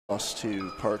lost to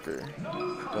Parker,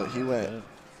 but he went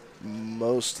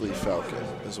mostly Falcon,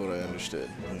 is what I understood.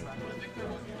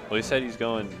 Well, he said he's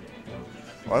going.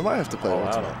 Well, I might have to play all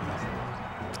Ultimate.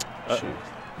 Shoot.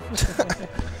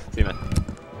 See you, man.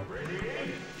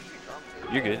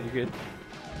 You're good. You're good.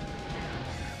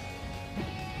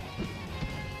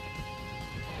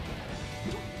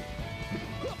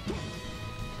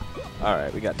 All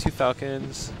right, we got 2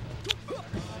 Falcons.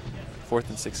 4th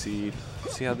and 6th seed.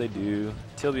 See how they do.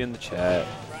 TLB in the chat.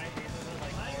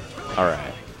 All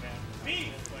right.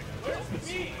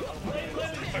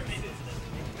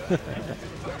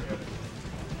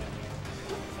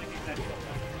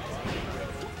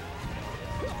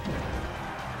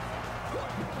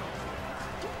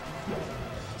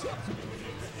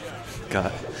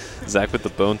 Got Zach with the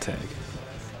bone tag.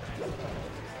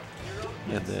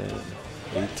 And then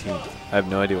 18th. I have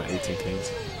no idea what 18th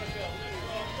means.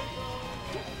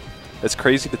 It's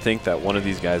crazy to think that one of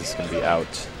these guys is going to be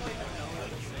out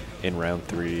in round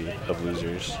 3 of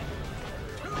losers.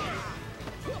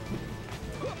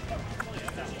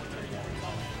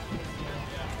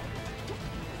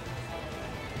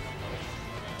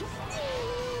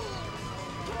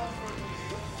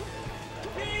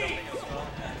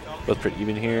 Both pretty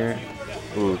even here.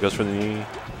 Ooh, goes for the knee.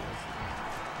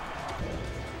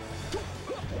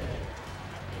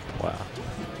 Wow.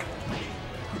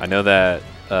 I know that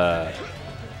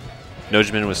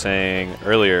Nojamin was saying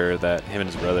earlier that him and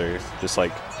his brother just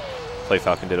like play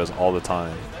Falcon Dittos all the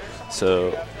time.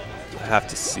 So I have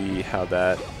to see how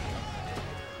that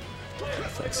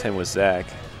affects him with Zach.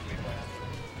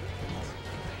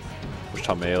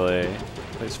 Wichita Melee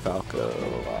plays Falco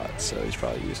a lot, so he's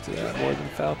probably used to that more than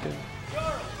Falcon.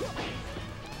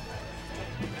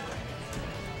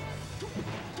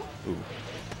 Ooh.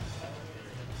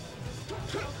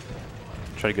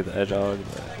 Try to get the edge out,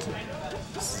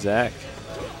 but Zach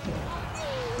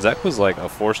was like a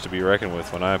force to be reckoned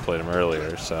with when I played him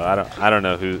earlier, so I don't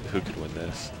know who could win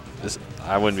this.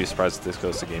 I wouldn't be surprised if this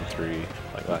goes to game 3,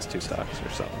 like last 2 stocks or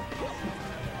something.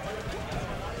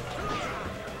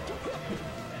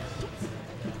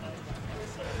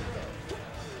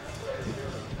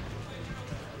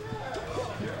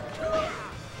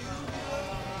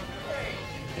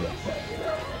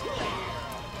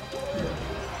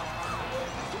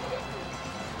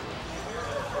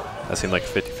 That seemed like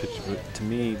 50-50 to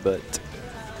me, but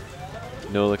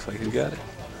Noah looks like he's got it.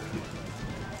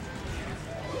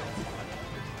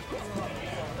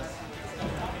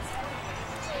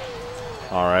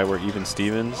 All right, we're even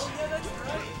Stevens.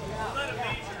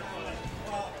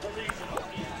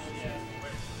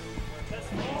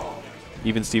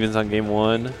 Even Stevens on game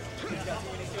 1.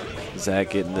 Zach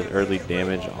getting the early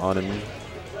damage on him.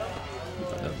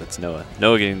 Oh, no, that's Noah.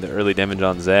 Noah getting the early damage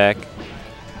on Zach.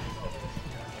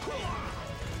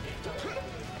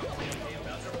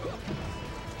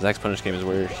 Zach's punish game is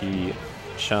where he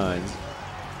shines.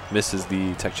 Misses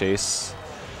the tech chase.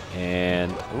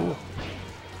 And, ooh.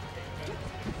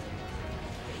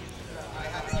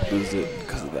 Loses it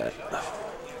because of that.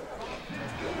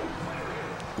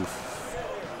 Oof.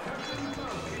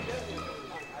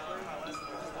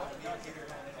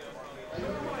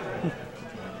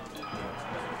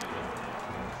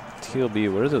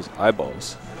 TLB, what are those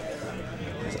eyeballs?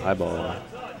 Those eyeball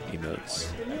emotes.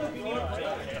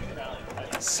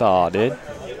 Sodded.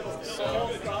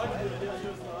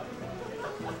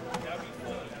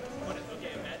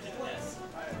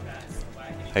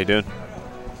 How you doing?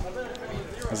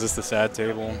 Is this the sad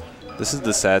table? This is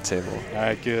the sad table. All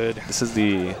right, good. This is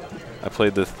the, I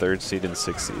played the 3rd seed and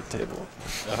 6th seed table.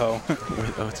 Oh.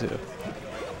 With O2.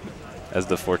 As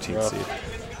the 14th Rough. seed.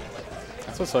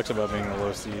 That's what sucks about being the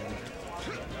low seed.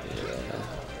 Yeah.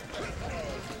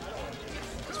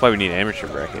 That's why we need amateur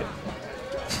bracket.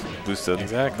 Boost up.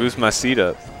 Exactly. Boost my seed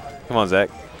up. Come on, Zach.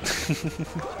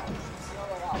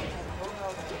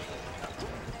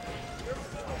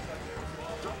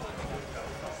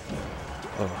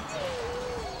 Oh.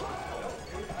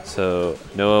 So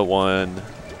Noah won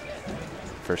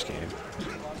first game.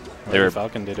 What are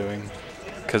Falcon doing?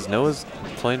 Because Noah's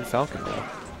playing Falcon now.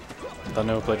 I thought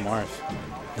Noah played Marth.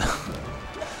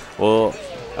 Well,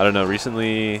 I don't know.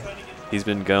 Recently, he's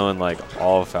been going like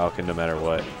all Falcon no matter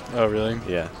what. Oh, really?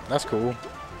 Yeah. That's cool.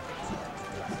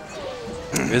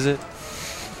 Is it?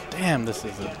 Damn, this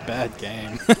is a bad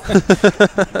game.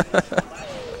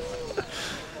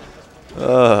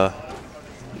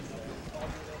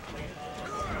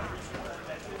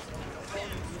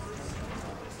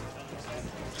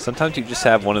 Sometimes you just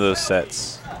have one of those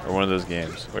sets or one of those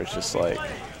games where it's just like,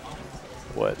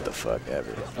 what the fuck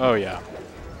ever. Oh, yeah.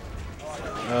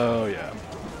 Oh, yeah.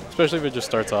 Especially if it just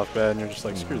starts off bad and you're just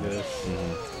like, screw this.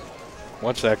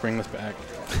 Watch Zach bring this back.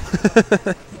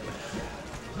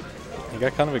 He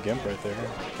got kind of a gimp right there.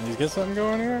 Can you get something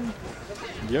going here?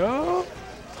 Yo!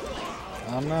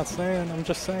 I'm not saying, I'm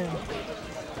just saying.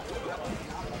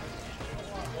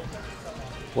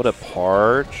 What a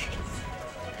parched.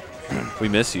 We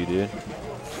miss you, dude.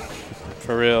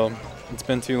 For real. It's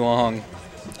been too long.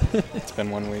 It's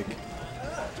been 1 week.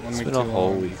 It's been a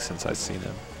whole week since I've seen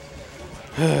him.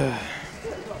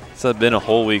 It's been a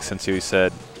whole week since he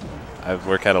said, I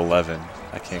work at 11.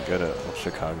 I can't go to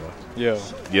Chicago. Yo.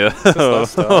 Yeah.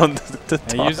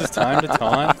 And he uses time to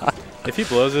taunt. If he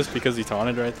blows this because he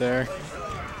taunted right there,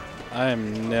 I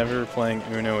am never playing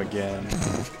Uno again.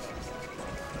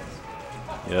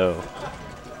 Yo.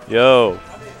 Yo.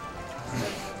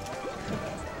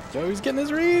 Yo, he's getting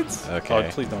his reads. Okay.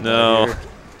 Oh, please don't No. die here.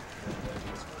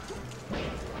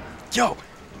 Yo.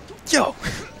 Yo.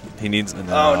 He needs no.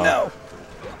 Oh, no.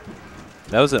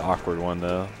 That was an awkward one,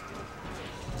 though.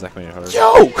 Zach made it hard.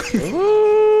 Yo.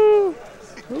 Woo.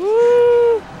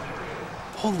 Woo.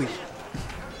 Holy.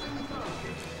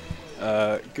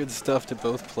 Good stuff to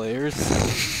both players.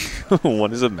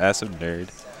 One is a massive nerd.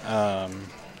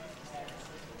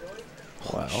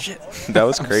 Wow. Shit. That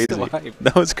was crazy. Still hyped.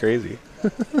 That was crazy.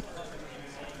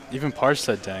 Even Parch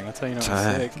said dang. That's how you know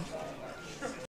I'm sick.